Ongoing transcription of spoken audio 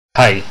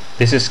Hi,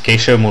 this is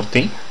Keshava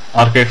Murthy,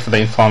 architect for the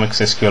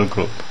Informix SQL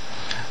group.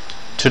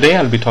 Today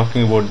I'll be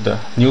talking about the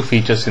new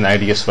features in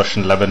IDS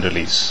version 11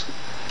 release.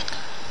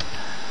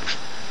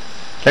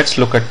 Let's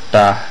look at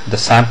the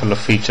sample of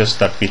features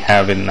that we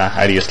have in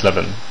IDS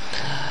 11.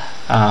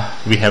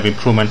 We have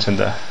improvements in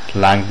the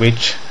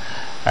language,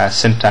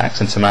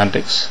 syntax and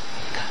semantics.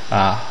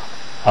 Our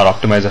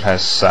optimizer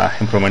has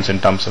improvements in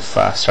terms of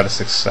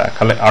statistics,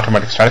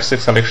 automatic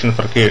statistics selection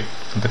for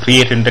the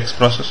create index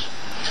process,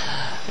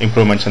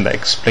 improvements in the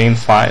explain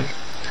file,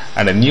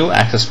 and a new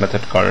access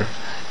method called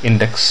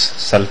index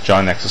self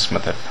join access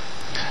method.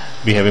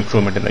 We have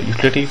improvement in the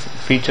utility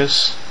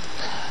features.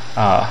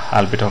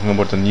 I'll be talking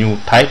about the new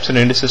types and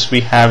indices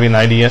we have in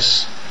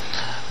IDS,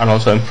 and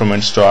also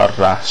improvements to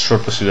our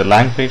stored procedure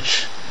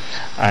language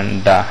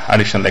and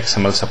additional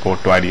XML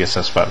support to IDS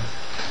as well.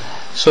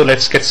 So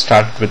let's get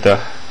started with the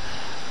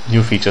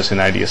new features in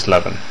IDS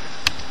 11.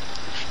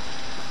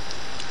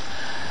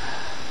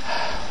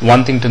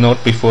 One thing to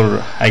note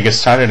before I get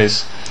started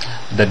is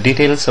the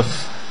details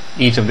of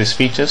each of these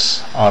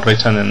features are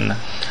written in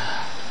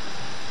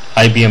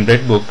IBM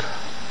Redbook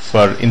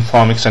for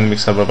Informix Dynamic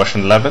Server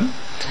version 11.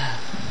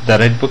 The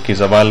Redbook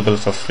is available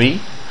for free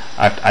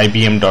at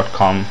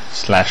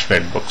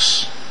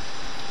ibm.com/redbooks.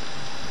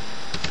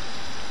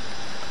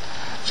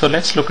 So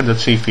let's look at the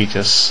three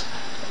features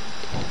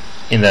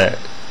in the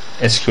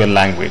SQL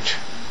language.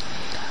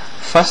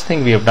 First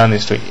thing we have done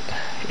is to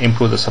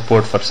improve the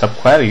support for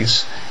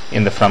subqueries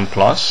in the from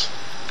clause,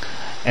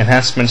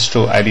 enhancements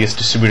to IDS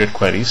distributed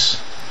queries,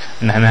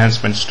 and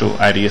enhancements to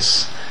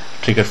IDS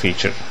trigger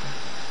feature.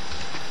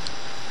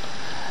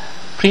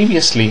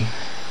 Previously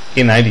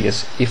in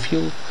IDS, if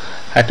you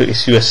had to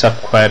issue a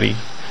subquery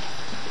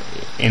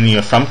in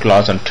your from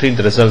clause and treat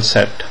the result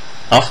set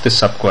of this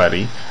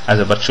subquery as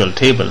a virtual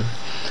table,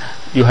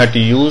 you had to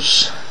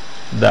use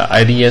the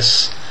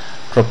IDS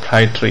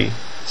proprietary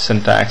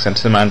syntax and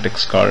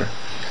semantics called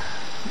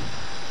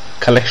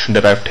collection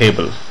derived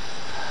table.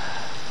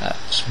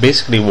 So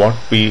basically what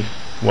you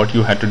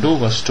had to do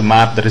was to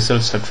map the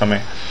result set from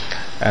a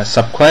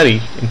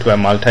subquery into a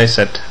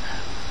multi-set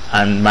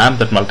and map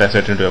that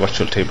multi-set into a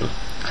virtual table.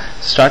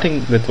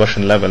 Starting with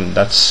version 11,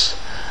 that's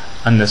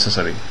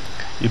unnecessary.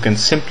 You can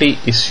simply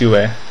issue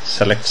a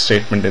select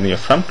statement in your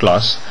from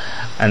clause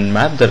and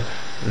map the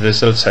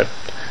result set,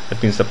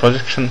 that means the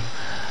projection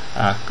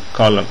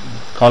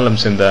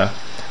columns in the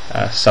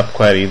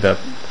subquery, the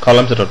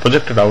columns that are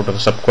projected out of a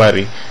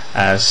subquery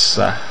as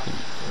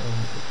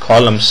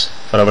columns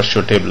for a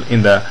virtual table.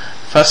 In the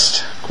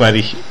first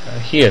query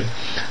here,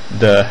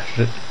 the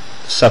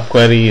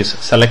subquery is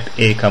select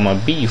A comma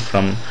B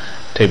from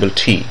table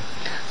T.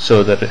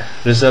 So the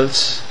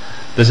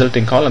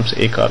resulting columns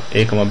A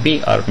comma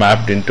B are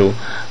mapped into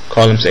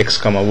columns X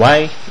comma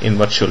Y in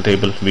virtual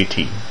table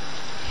VT.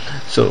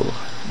 So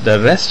the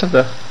rest of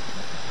the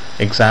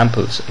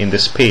examples in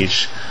this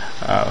page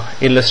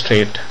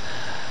illustrate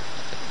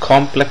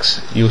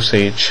complex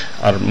usage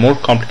or more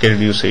complicated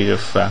usage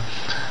of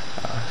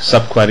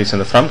subqueries in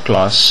the from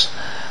clause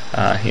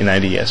in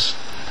IDS.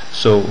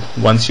 So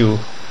once you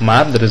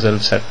map the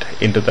result set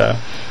into a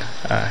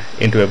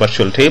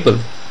virtual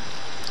table,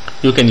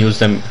 you can use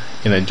them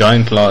in a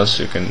join clause,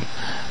 you can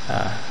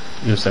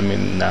use them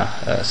in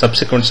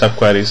subsequent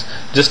subqueries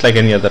just like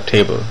any other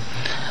table.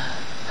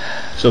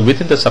 So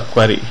within the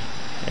subquery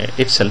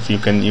itself, you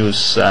can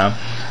use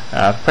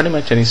pretty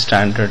much any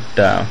standard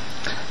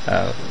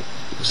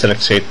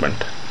select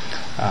statement,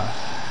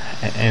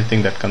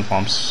 anything that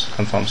conforms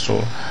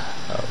to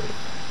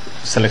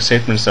select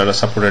statements that are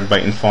supported by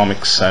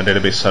Informix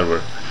database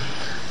server.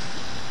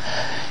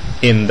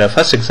 In the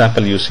first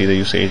example, you see the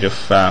usage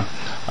of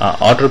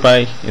order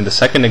by. In the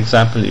second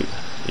example,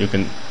 you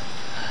can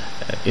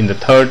in the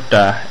third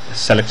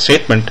select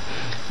statement,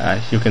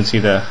 you can see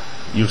the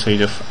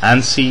usage of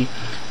ANSI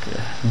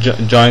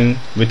join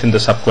within the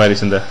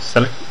subqueries in the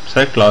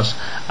select clause,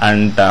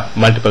 and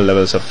multiple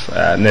levels of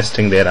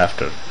nesting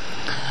thereafter.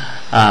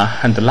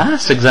 And the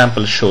last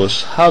example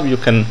shows how you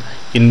can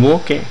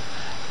invoke a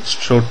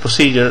stored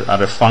procedure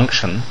or a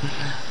function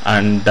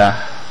and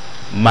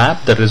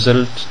map the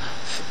result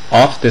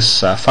of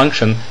this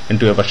function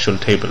into a virtual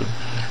table.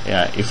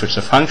 If it's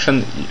a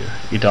function,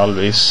 it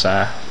always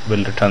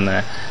will return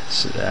a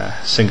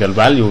single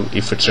value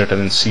if it's written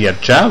in C or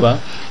Java.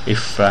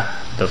 If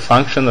the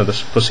function or the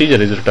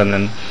procedure is written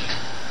in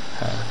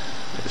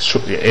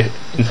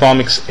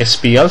Informix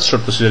SPL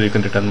stored procedure, you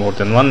can return more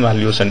than one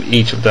values, and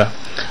each of the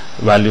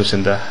values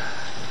in the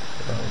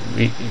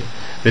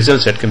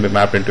result set can be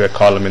mapped into a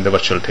column in the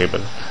virtual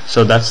table.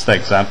 So that's the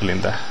example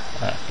in the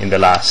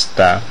last.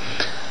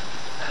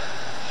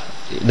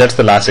 That's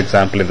the last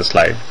example in the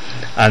slide.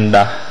 And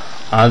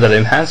another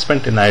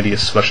enhancement in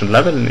IDS version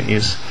 11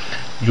 is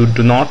you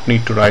do not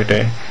need to write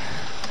a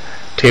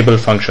table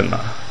function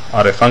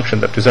or a function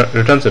that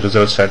returns a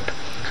result set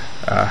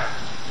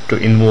to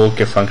invoke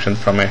a function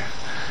from a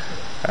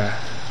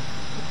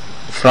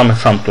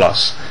from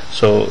clause.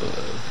 So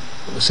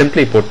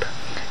simply put,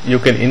 you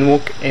can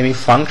invoke any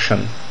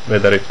function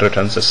whether it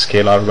returns a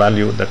scalar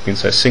value, that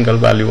means a single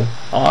value,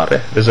 or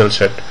a result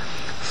set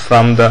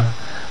from the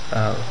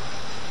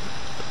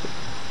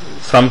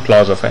from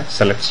clause of a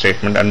select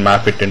statement and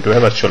map it into a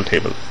virtual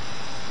table.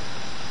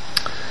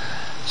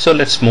 So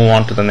let's move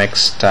on to the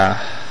next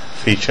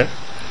feature.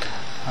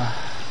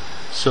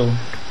 So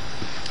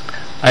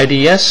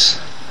IDS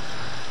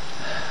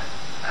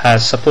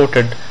has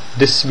supported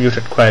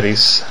distributed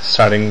queries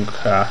starting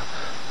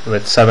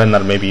with 7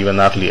 or maybe even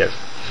earlier.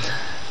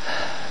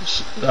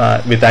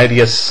 With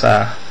IDS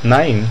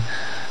 9,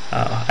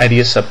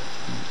 IDS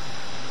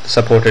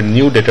supported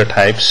new data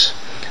types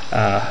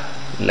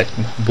like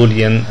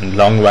Boolean and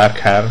long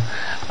varchar,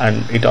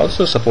 and it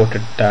also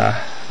supported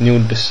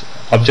new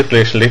object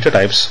relational data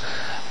types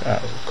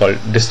called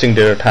distinct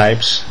data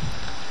types,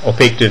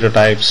 opaque data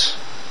types,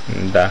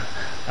 and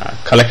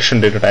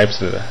collection data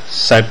types,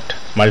 set,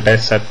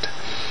 multi-set,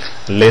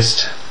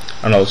 list,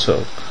 and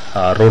also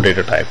row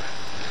data type.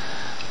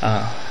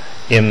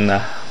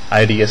 In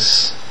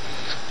IDS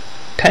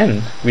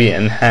 10, we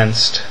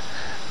enhanced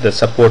the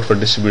support for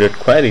distributed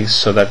queries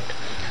so that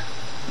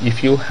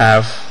if you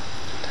have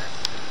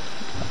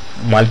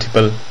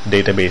multiple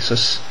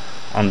databases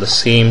on the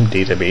same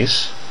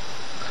database,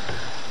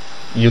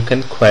 you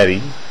can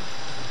query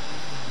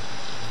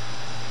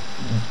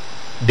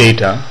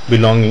data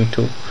belonging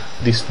to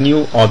these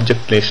new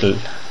object relational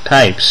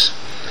types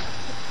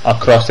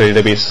across the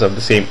databases of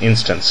the same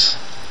instance.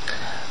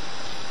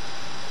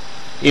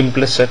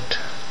 Implicit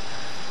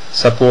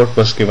support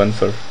was given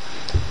for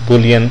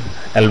Boolean,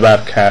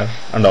 lvarchar,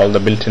 and all the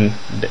built-in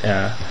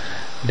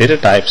data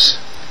types,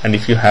 and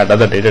if you had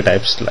other data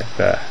types like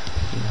the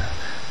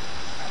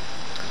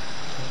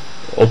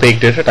opaque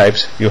data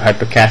types, you had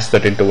to cast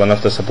that into one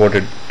of the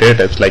supported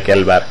data types like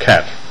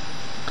lvarchar.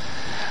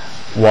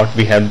 What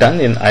we have done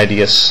in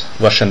IDS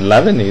version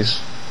 11 is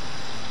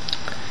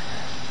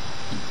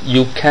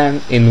you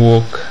can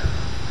invoke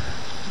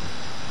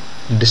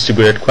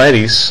distributed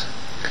queries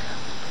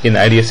in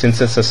IDS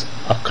instances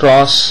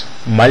across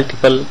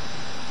multiple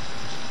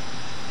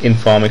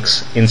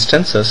Informix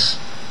instances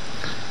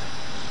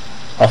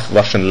of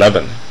version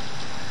 11,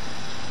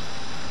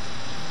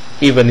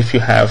 even if you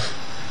have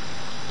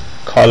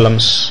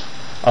columns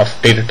of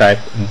data type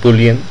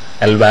Boolean,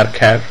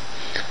 lvarchar.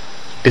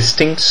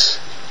 Distincts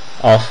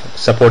of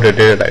supported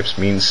data types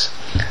means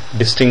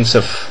distincts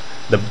of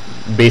the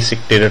basic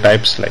data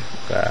types like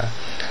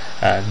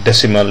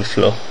decimal,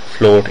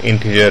 float,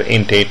 integer,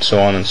 int8, so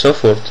on and so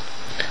forth,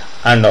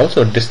 and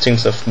also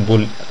distincts of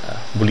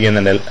Boolean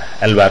and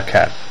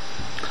lvarchar.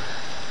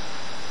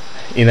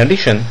 In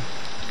addition,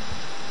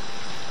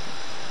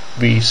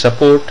 we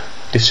support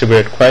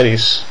distributed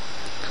queries,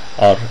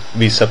 or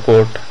we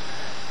support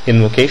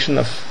invocation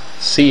of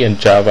C and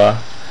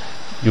Java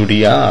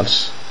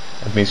UDRs,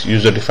 that means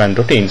user defined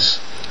routines,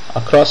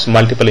 across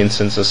multiple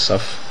instances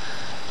of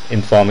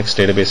Informix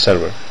database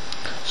server.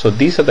 So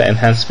these are the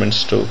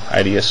enhancements to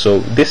IDS. So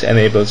this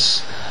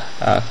enables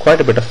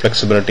quite a bit of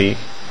flexibility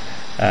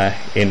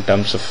in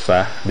terms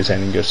of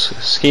designing your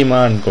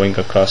schema and going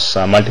across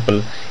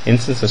multiple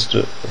instances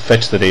to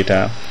fetch the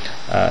data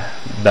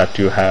that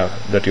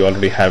you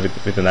already have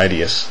within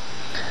IDS.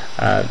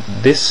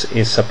 This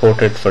is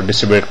supported for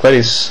distributed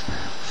queries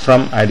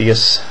from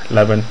IDS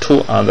 11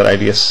 to other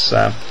IDS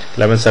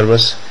 11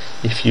 servers.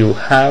 If you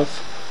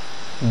have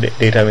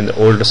data in the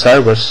older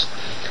servers,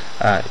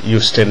 you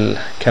still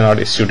cannot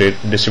issue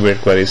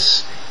distributed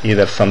queries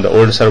either from the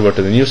old server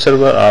to the new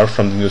server or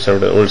from the new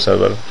server to the old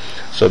server.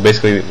 So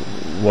basically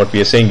what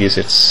we are saying is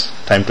it's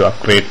time to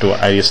upgrade to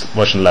IDS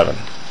version 11.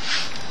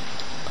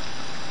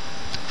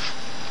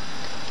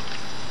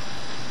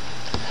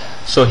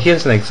 So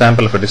here's an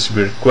example of a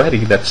distributed query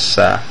that's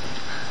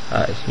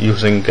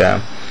using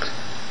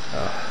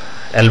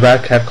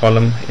lvarchar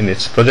column in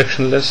its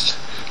projection list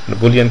and the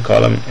Boolean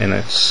column in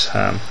its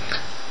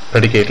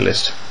predicate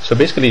list. So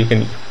basically you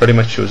can pretty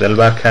much use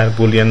lvarchar,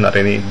 Boolean, or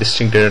any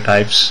distinct data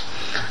types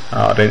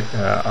or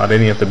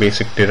any of the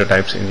basic data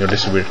types in your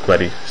distributed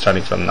query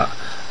starting from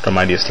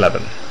IDS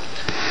 11.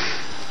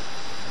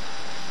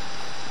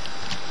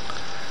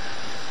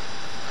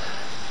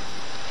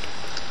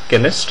 Okay,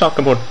 let's talk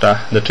about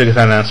the trigger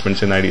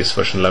enhancements in IDS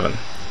version 11.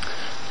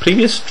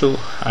 Previous to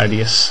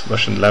IDS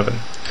version 11,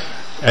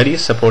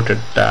 IDS supported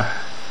a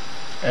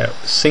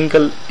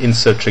single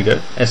insert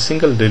trigger, a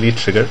single delete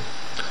trigger.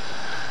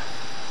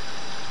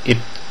 It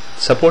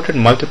supported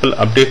multiple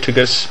update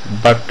triggers,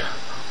 but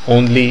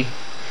only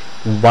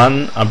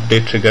one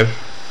update trigger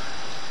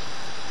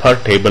per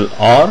table,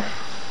 or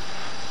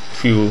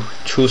if you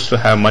choose to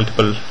have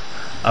multiple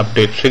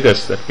update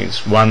triggers, that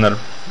means one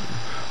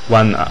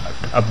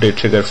update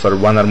trigger for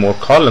one or more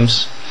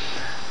columns.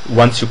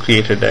 Once you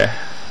created a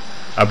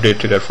update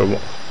trigger for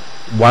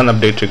one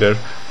update trigger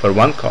for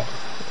one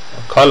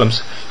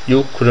columns,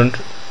 you couldn't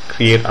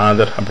create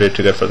another update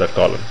trigger for that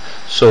column.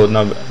 So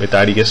now with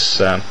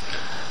IDS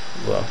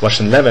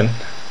version 11,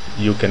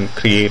 you can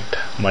create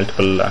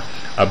multiple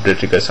update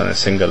triggers on a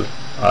single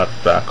or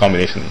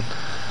combination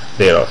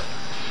thereof.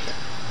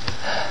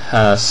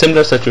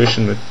 Similar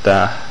situation with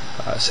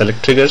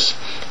select triggers.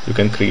 You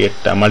can create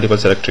multiple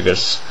select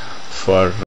triggers for